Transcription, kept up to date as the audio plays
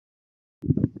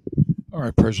All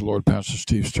right, praise the Lord, Pastor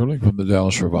Steve Sterling from the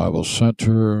Dallas Revival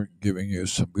Center, giving you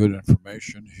some good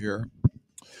information here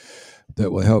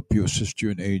that will help you, assist you,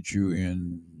 and aid you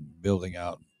in building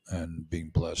out and being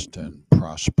blessed and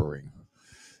prospering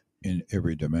in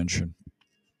every dimension.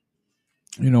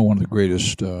 You know, one of the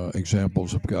greatest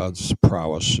examples of God's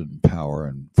prowess and power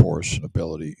and force and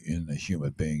ability in a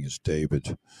human being is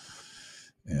David.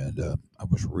 And I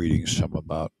was reading some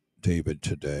about David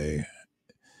today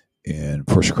in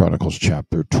 1 Chronicles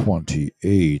chapter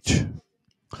 28,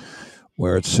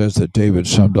 where it says that David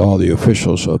summoned all the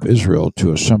officials of Israel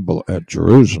to assemble at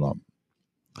Jerusalem.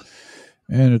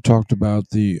 And it talked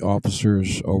about the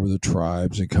officers over the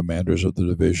tribes and commanders of the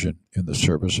division in the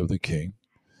service of the king.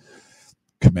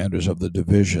 Commanders of the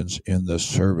divisions in the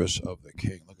service of the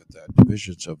king. Look at that.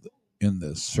 Divisions in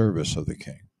the service of the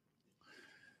king.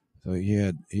 So he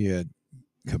had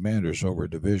commanders over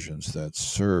divisions that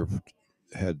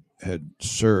had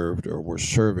served or were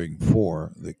serving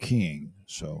for the king.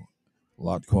 So a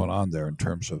lot going on there in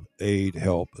terms of aid,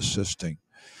 help, assisting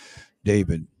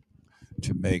David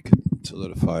to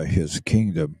solidify his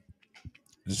kingdom.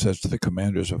 It says to the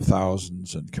commanders of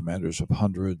thousands and commanders of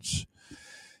hundreds.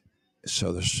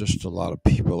 So there's just a lot of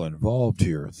people involved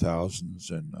here, thousands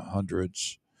and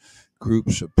hundreds,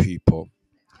 groups of people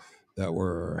that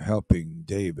were helping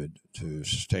David to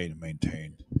sustain and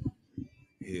maintain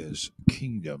his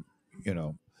kingdom,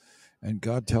 And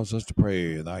God tells us to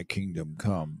pray, thy kingdom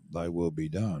come, thy will be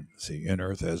done. See, in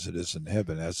earth as it is in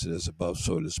heaven, as it is above,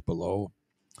 so it is below.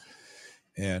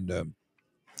 And God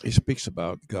speaks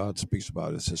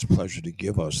about it's his pleasure to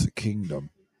give us the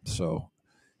kingdom. So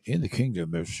in the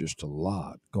kingdom, there's just a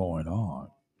lot going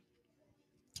on.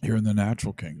 Here in the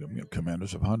natural kingdom,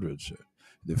 commanders of hundreds,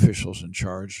 the officials in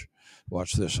charge,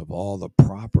 watch this, of all the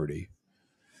property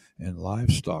and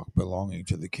livestock belonging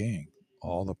to the king.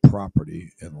 All the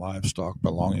property and livestock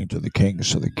belonging to the king.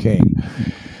 So the king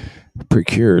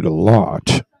procured a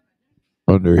lot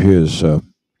under his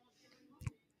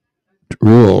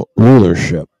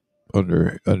rulership,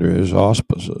 under his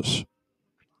auspices.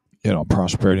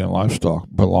 Prosperity and livestock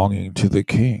belonging to the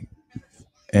king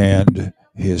and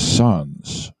his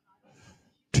sons,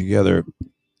 together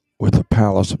with the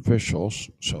palace officials.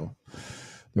 So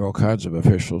there are all kinds of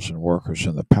officials and workers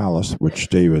in the palace which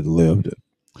David lived in,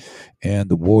 and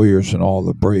the warriors and all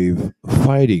the brave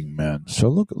fighting men. So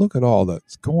look at all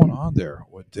that's going on there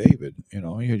with David.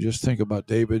 You just think about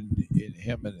David, in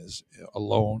him and his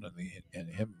alone, and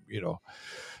him,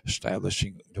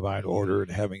 establishing divine order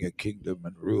and having a kingdom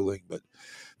and ruling, but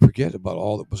forget about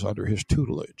all that was under his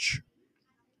tutelage.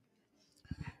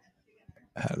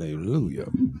 Hallelujah.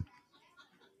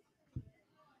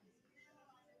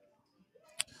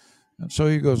 And so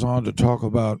he goes on to talk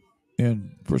about,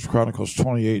 in 1 Chronicles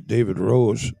 28, David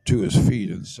rose to his feet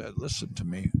and said, listen to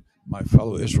me, my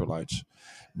fellow Israelites,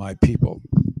 my people.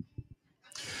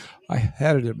 I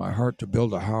had it in my heart to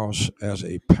build a house as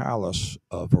a palace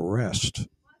of rest,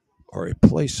 or a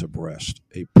place of rest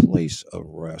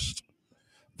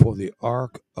for the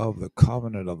ark of the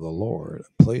covenant of the Lord,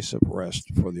 a place of rest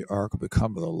for the ark of the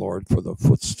covenant of the Lord, for the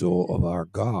footstool of our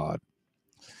God.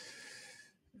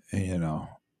 And,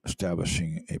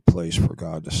 establishing a place for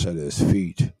God to set his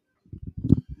feet.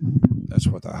 That's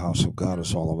what the house of God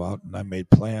is all about. And I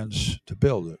made plans to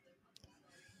build it.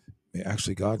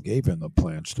 Actually, God gave him the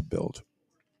plans to build.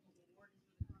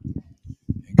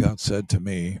 And God said to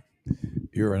me,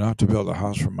 you are not to build a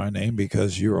house for my name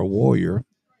because you're a warrior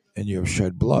and you have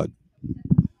shed blood.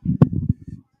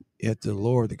 Yet the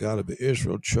Lord, the God of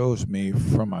Israel, chose me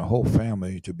from my whole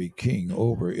family to be king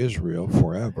over Israel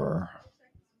forever.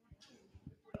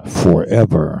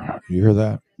 Forever. You hear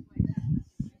that?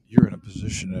 You're in a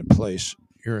position and place.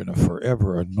 You're in a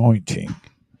forever anointing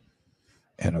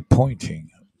and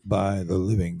appointing by the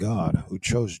living God, who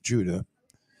chose Judah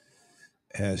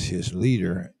as his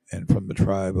leader. And from the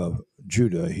tribe of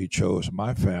Judah, he chose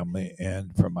my family.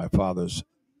 And from my father's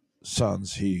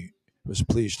sons, he was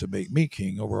pleased to make me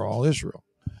king over all Israel.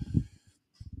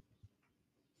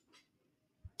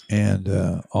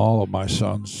 And all of my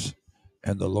sons,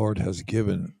 and the Lord has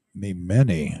given me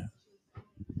many.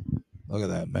 Look at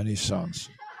that, many sons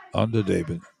unto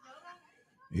David.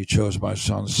 He chose my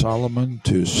son Solomon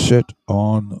to sit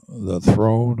on the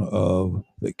throne of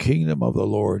the kingdom of the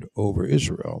Lord over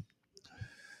Israel.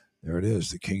 There it is,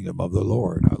 the kingdom of the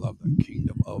Lord. I love the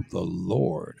kingdom of the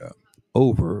Lord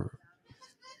over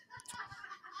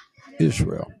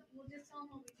Israel.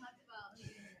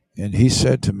 And he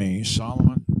said to me,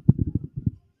 Solomon,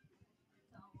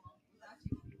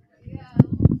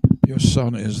 your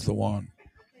son is the one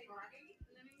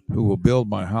who will build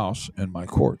my house and my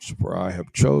courts, for I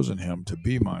have chosen him to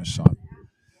be my son,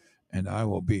 and I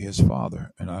will be his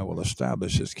father, and I will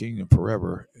establish his kingdom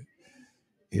forever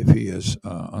if he is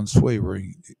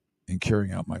unswavering in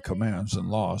carrying out my commands and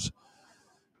laws,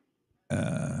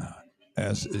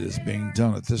 as it is being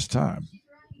done at this time.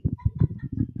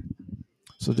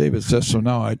 So David says, so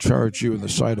now I charge you in the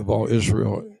sight of all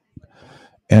Israel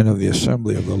and of the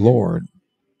assembly of the Lord,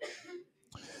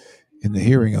 in the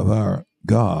hearing of our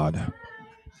God.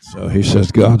 So he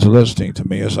says, God's listening to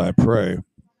me as I pray.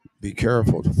 Be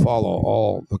careful to follow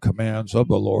all the commands of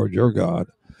the Lord your God,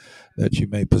 that you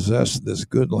may possess this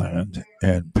good land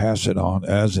and pass it on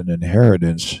as an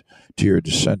inheritance to your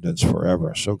descendants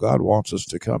forever. So God wants us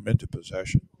to come into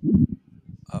possession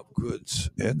of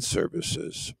goods and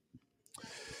services,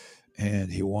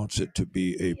 and he wants it to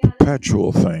be a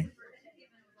perpetual thing,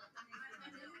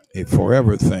 a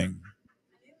forever thing,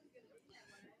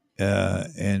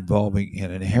 involving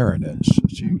an inheritance.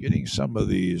 So you're getting some of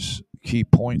these key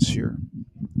points here.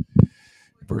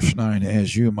 Verse 9,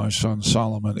 as you, my son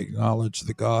Solomon, acknowledge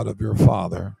the God of your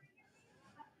father,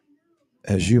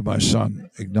 as you, my son,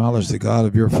 acknowledge the God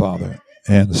of your father,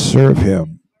 and serve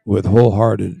him with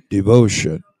wholehearted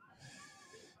devotion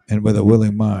and with a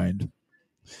willing mind.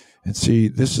 And see,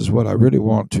 this is what I really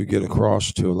want to get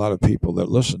across to a lot of people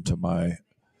that listen to my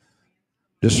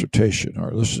dissertation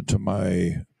or listen to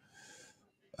my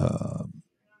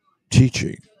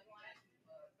teaching,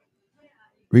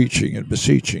 reaching and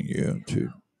beseeching you to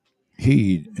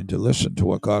heed and to listen to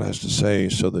what God has to say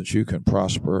so that you can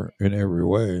prosper in every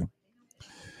way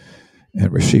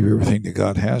and receive everything that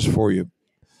God has for you.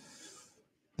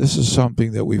 This is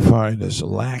something that we find is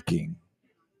lacking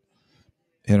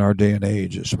in our day and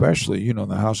age, especially, in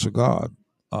the house of God.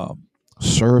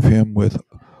 Serve him with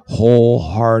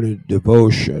wholehearted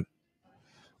devotion,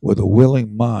 with a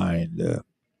willing mind.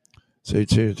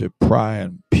 To pry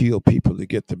and peel people to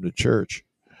get them to church.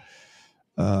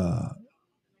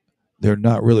 They're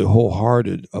not really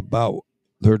wholehearted about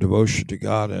their devotion to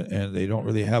God, and they don't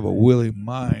really have a willing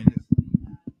mind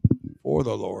for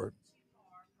the Lord.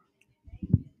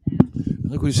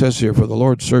 Look what he says here, for the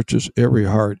Lord searches every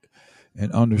heart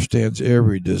and understands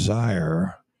every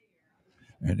desire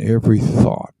and every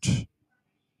thought.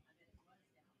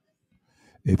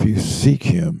 If you seek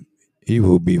him, he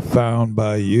will be found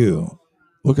by you.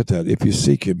 Look at that. If you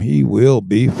seek him, he will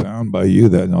be found by you.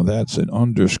 That's an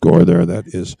underscore there. That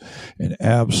is an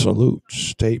absolute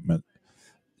statement.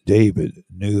 David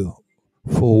knew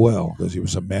full well, because he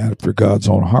was a man after God's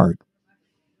own heart,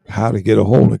 how to get a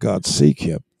hold of God. Seek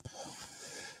him.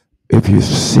 If you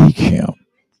seek him,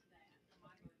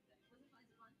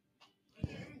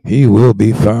 he will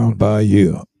be found by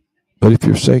you. But if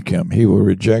you forsake him, he will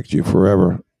reject you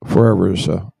forever. Forever is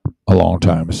a long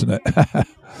time, isn't it?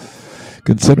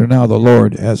 Consider now the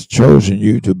Lord has chosen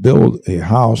you to build a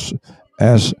house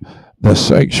as the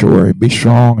sanctuary. Be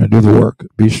strong and do the work.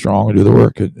 Be strong and do the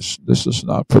work. And this is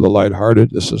not for the lighthearted.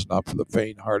 This is not for the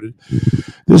faint-hearted.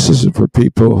 This isn't for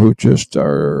people who just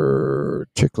are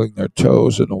tickling their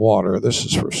toes in the water. This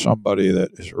is for somebody that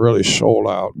is really sold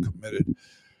out, committed,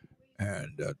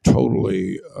 and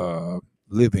totally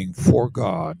living for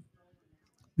God.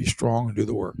 Be strong and do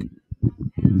the work.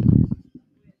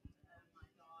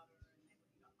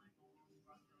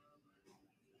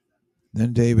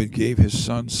 Then David gave his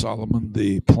son Solomon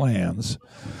the plans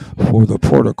for the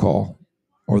portico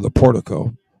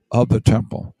of the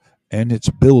temple and its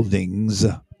buildings,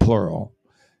 plural,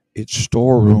 its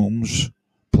storerooms,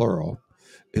 plural,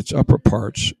 its upper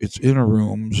parts, its inner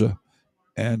rooms,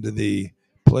 and the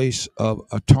place of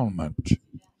atonement.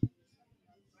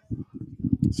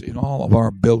 See, in all of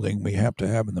our building, we have to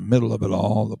have in the middle of it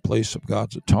all the place of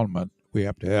God's atonement. We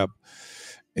have to have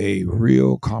a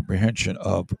real comprehension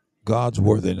of God's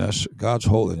worthiness, God's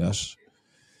holiness,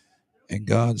 and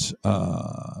God's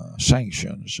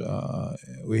sanctions.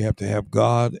 We have to have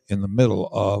God in the middle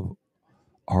of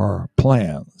our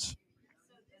plans.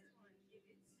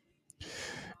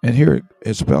 And here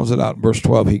it spells it out in verse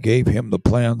 12. He gave him the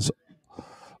plans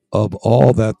of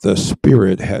all that the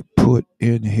Spirit had put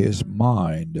in his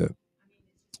mind.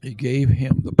 He gave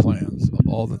him the plans of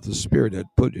all that the Spirit had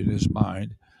put in his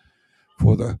mind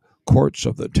for the courts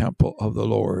of the temple of the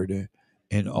Lord,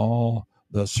 in all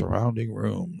the surrounding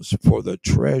rooms, for the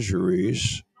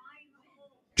treasuries.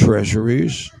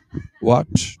 Treasuries? What?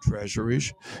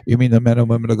 Treasuries? You mean the men and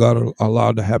women of God are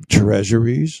allowed to have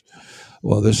treasuries?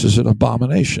 Well, this is an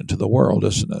abomination to the world,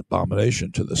 isn't it?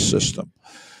 Abomination to the system.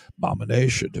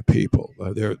 Abomination to people.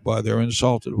 While they're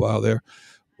insulted, while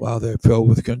they're filled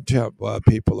with contempt, while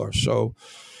people are so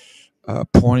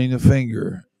pointing the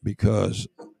finger because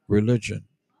religion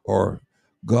or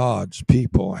God's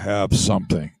people have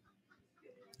something.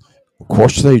 Of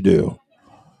course they do.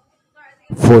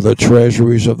 For the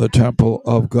treasuries of the temple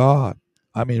of God.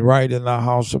 I mean, right in the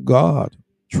house of God,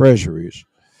 treasuries.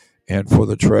 And for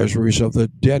the treasuries of the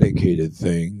dedicated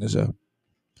things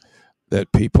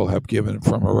that people have given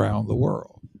from around the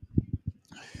world.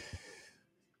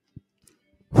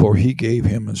 For he gave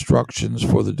him instructions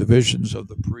for the divisions of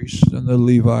the priests and the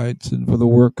Levites, and for the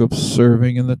work of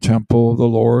serving in the temple of the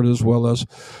Lord, as well as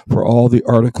for all the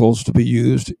articles to be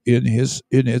used in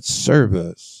its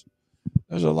service.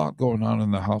 There's a lot going on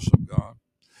in the house of God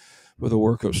for the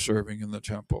work of serving in the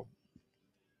temple.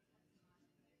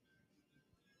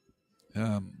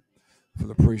 For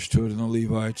the priesthood and the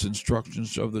Levites,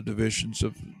 instructions of the divisions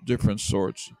of different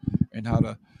sorts, and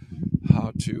how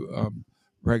to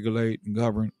regulate and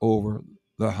govern over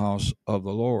the house of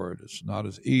the Lord. It's not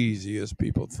as easy as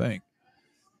people think.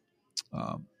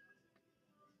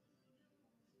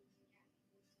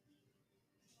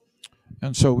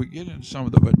 And so we get into some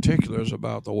of the particulars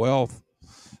about the wealth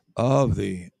of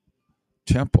the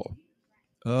temple,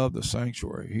 of the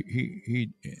sanctuary.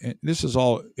 He this is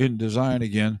all in design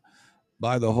again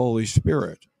by the Holy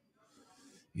Spirit.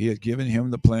 He had given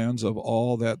him the plans of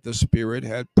all that the Spirit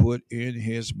had put in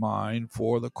his mind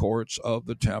for the courts of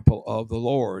the temple of the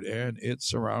Lord and its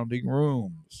surrounding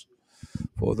rooms,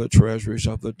 for the treasuries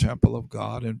of the temple of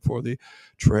God, and for the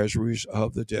treasuries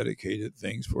of the dedicated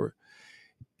things. For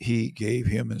he gave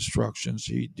him instructions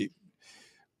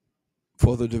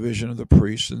for the division of the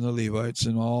priests and the Levites,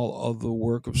 and all of the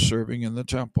work of serving in the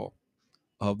temple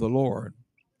of the Lord.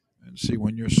 And see,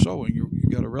 when you're sowing, you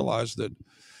got to realize that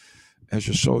as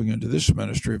you're sowing into this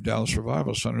ministry of Dallas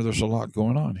Revival Center, there's a lot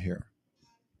going on here.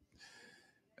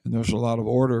 And there's a lot of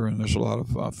order, and there's a lot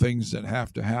of things that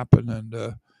have to happen,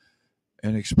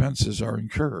 and expenses are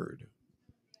incurred.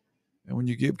 And when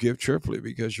you give cheerfully,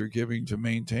 because you're giving to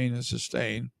maintain and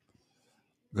sustain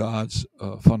God's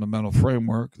fundamental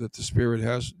framework that the Spirit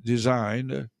has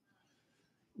designed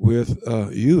with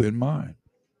you in mind.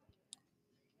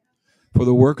 For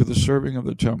the work of the serving of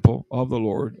the temple of the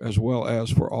Lord, as well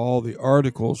as for all the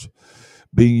articles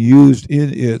being used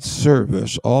in its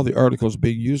service, all the articles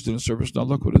being used in its service. Now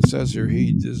look what it says here.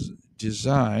 He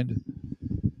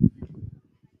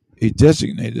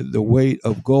designated the weight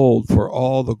of gold for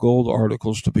all the gold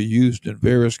articles to be used in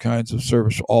various kinds of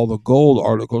service. All the gold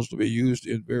articles to be used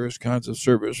in various kinds of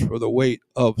service. For the weight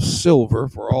of silver,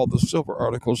 for all the silver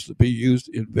articles to be used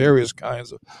in various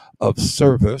kinds of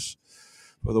service.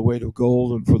 For the weight of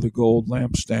gold, and for the gold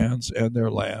lampstands and their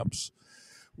lamps,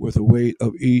 with the weight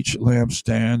of each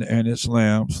lampstand and its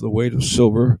lamps, the weight of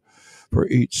silver for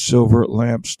each silver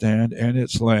lampstand and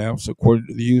its lamps, according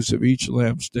to the use of each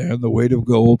lampstand, the weight of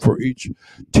gold for each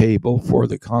table for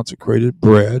the consecrated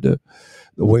bread,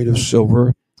 the weight of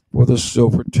silver for the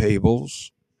silver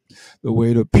tables, the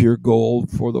weight of pure gold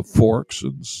for the forks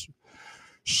and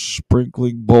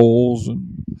sprinkling bowls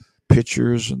and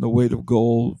pitchers, and the weight of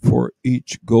gold for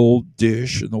each gold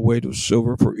dish, and the weight of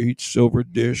silver for each silver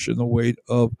dish, and the weight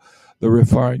of the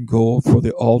refined gold for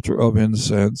the altar of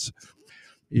incense.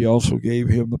 He also gave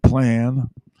him the plan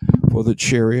for the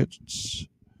chariots,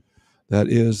 that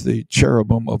is, the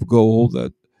cherubim of gold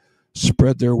that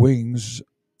spread their wings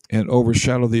and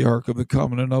overshadow the ark of the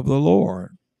covenant of the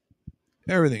Lord.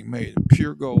 Everything made of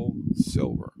pure gold and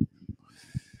silver.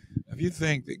 If you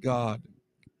think that God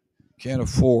can't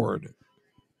afford,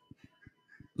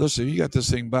 listen, you got this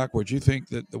thing backwards. You think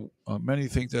that many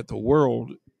think that the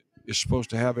world is supposed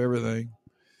to have everything,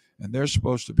 and they're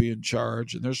supposed to be in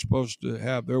charge, and they're supposed to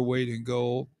have their weight in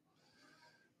gold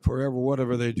forever,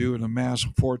 whatever they do, and amass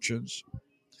fortunes,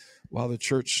 while the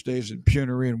church stays in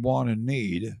penury and want and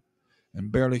need,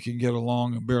 and barely can get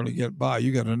along and barely get by.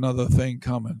 You got another thing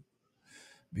coming,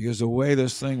 because the way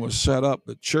this thing was set up,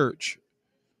 the church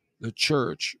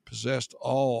possessed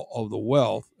all of the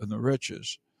wealth and the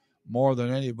riches, more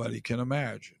than anybody can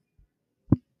imagine.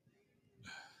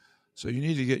 So you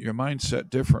need to get your mindset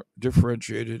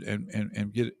differentiated,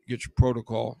 and get your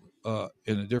protocol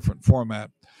in a different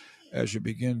format as you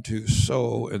begin to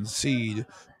sow and seed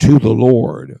to the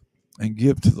Lord and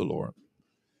give to the Lord,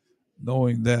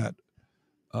 knowing that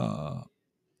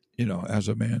as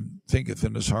a man thinketh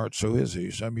in his heart, so is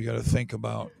he. So you got to think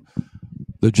about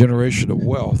the generation of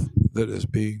wealth that is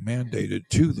being mandated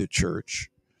to the church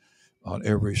on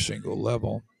every single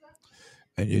level.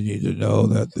 And you need to know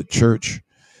that the church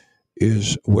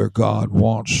is where God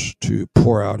wants to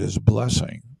pour out his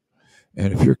blessing.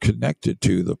 And if you're connected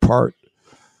to the part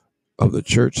of the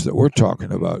church that we're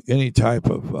talking about, any type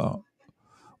of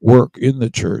work in the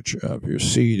church, if your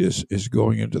seed is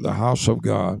going into the house of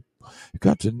God, you've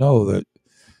got to know that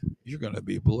you're going to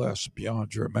be blessed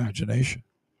beyond your imagination,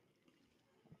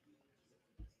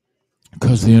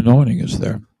 because the anointing is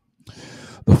there,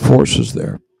 the force is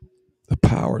there, the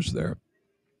power is there,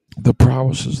 the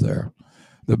prowess is there,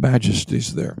 the majesty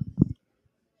is there.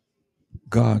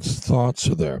 God's thoughts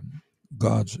are there.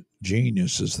 God's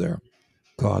genius is there.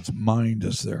 God's mind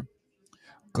is there.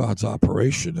 God's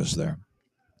operation is there.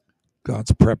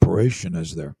 God's preparation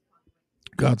is there.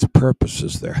 God's purpose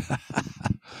is there.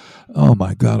 Oh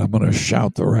my God, I'm going to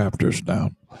shout the rafters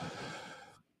down.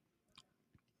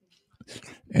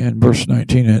 And verse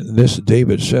 19, and this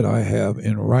David said, I have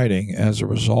in writing as a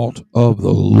result of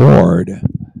the Lord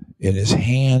in his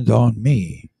hand on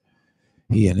me.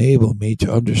 He enabled me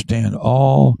to understand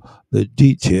all the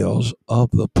details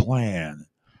of the plan.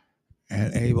 He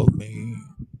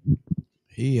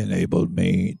enabled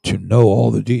me to know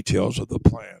all the details of the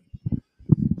plan.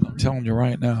 I'm telling you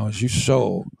right now, as you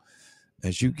sow,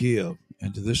 as you give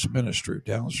into this ministry,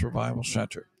 Dallas Revival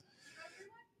Center,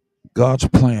 God's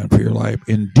plan for your life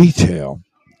in detail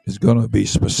is going to be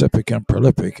specific and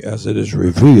prolific as it is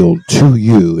revealed to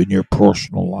you in your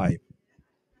personal life.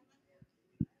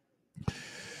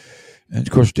 And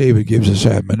of course, David gives us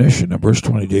admonition. In verse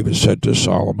 20, David said to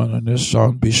Solomon and his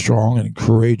son, be strong and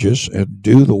courageous and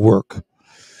do the work.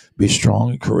 Be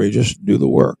strong and courageous and do the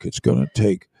work. It's going to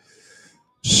take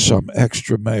some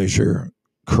extra measure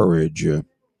courage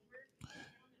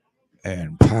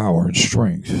and power and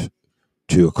strength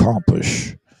to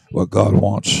accomplish what God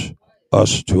wants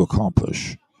us to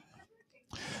accomplish.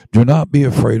 Do not be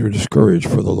afraid or discouraged,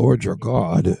 for the Lord your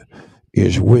God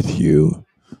is with you.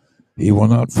 He will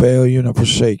not fail you nor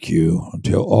forsake you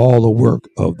until all the work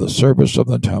of the service of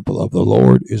the temple of the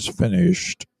Lord is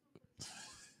finished.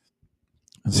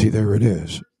 And see, there it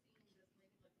is.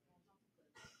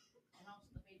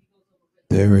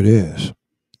 There it is.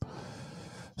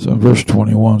 So in verse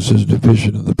 21 it says,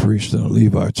 division of the priests and the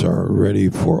Levites are ready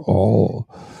for all.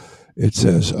 It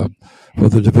says, for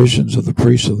the divisions of the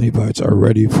priests and Levites are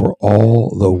ready for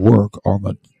all the work on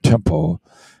the temple,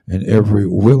 and every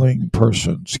willing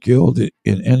person skilled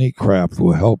in any craft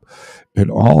will help in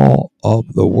all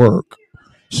of the work.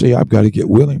 See, I've got to get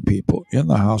willing people in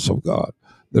the house of God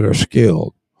that are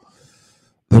skilled,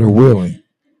 that are willing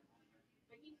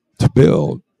to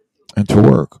build and to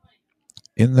work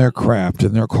in their craft,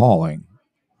 in their calling,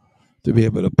 to be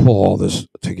able to pull all this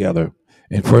together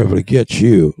and for able to get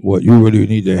you what you really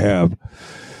need to have.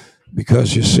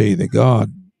 Because you see, the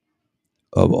God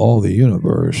of all the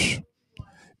universe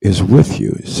is with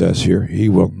you. It says here, he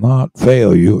will not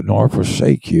fail you nor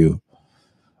forsake you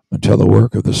until the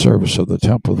work of the service of the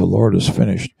temple of the Lord is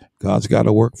finished. God's got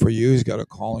a work for you. He's got a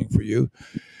calling for you.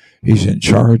 He's in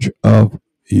charge of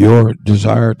your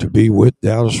desire to be with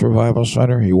Dallas Revival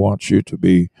Center. He wants you to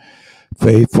be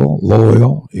faithful,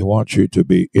 loyal. He wants you to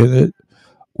be in it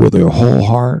with your whole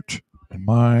heart and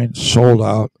mind, sold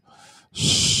out,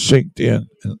 synced in,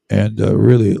 and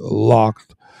really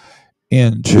locked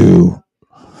into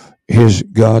his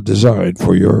God design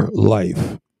for your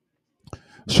life,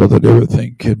 so that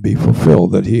everything can be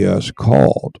fulfilled that he has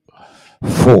called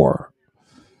for.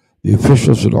 The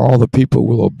officials and all the people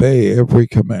will obey every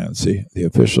command. See, the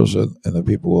officials and the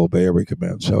people will obey every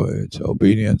command. So it's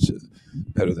obedience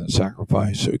better than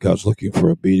sacrifice. So God's looking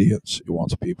for obedience. He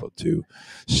wants people to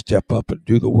step up and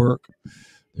do the work.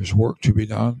 There's work to be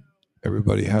done.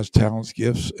 Everybody has talents,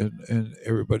 gifts, and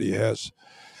everybody has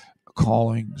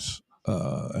callings,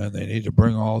 and they need to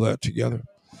bring all that together.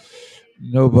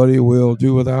 Nobody will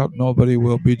do without. Nobody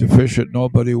will be deficient.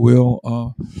 Nobody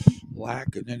will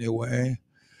lack in any way.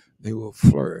 They will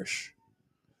flourish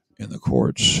in the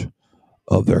courts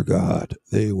of their God.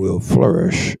 They will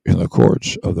flourish in the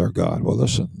courts of their God. Well,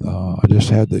 listen, I just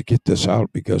had to get this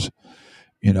out because,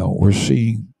 we're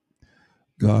seeing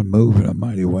God move in a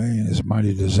mighty way in his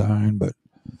mighty design, but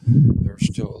there's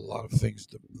still a lot of things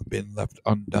that have been left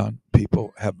undone.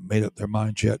 People haven't made up their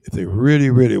minds yet. If they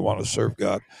really, really want to serve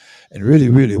God and really,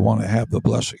 really want to have the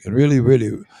blessing and really,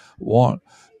 really want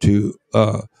to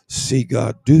see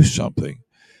God do something,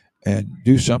 and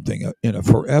do something in a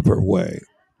forever way,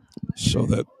 so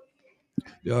that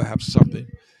they'll have something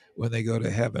when they go to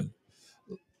heaven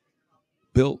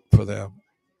built for them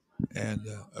and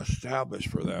established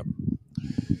for them.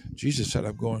 Jesus said,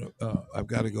 I've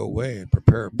got to go away and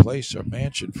prepare a place, a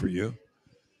mansion for you.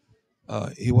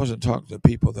 He wasn't talking to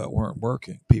people that weren't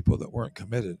working, people that weren't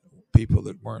committed, people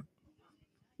that weren't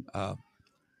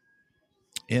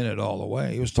in it all the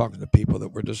way. He was talking to people that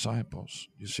were disciples.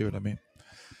 You see what I mean?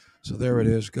 So there it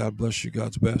is. God bless you.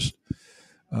 God's best.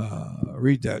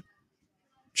 read that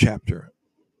chapter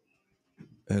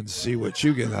and see what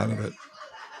you get out of it.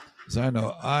 Because I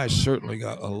know I certainly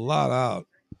got a lot out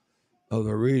of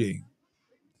the reading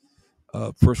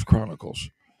of First Chronicles,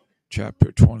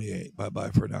 chapter 28. Bye-bye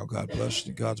for now. God bless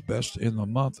and God's best in the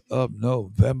month of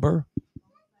November.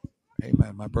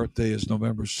 Amen. My birthday is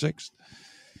November 6th.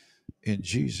 In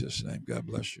Jesus' name, God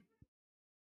bless you.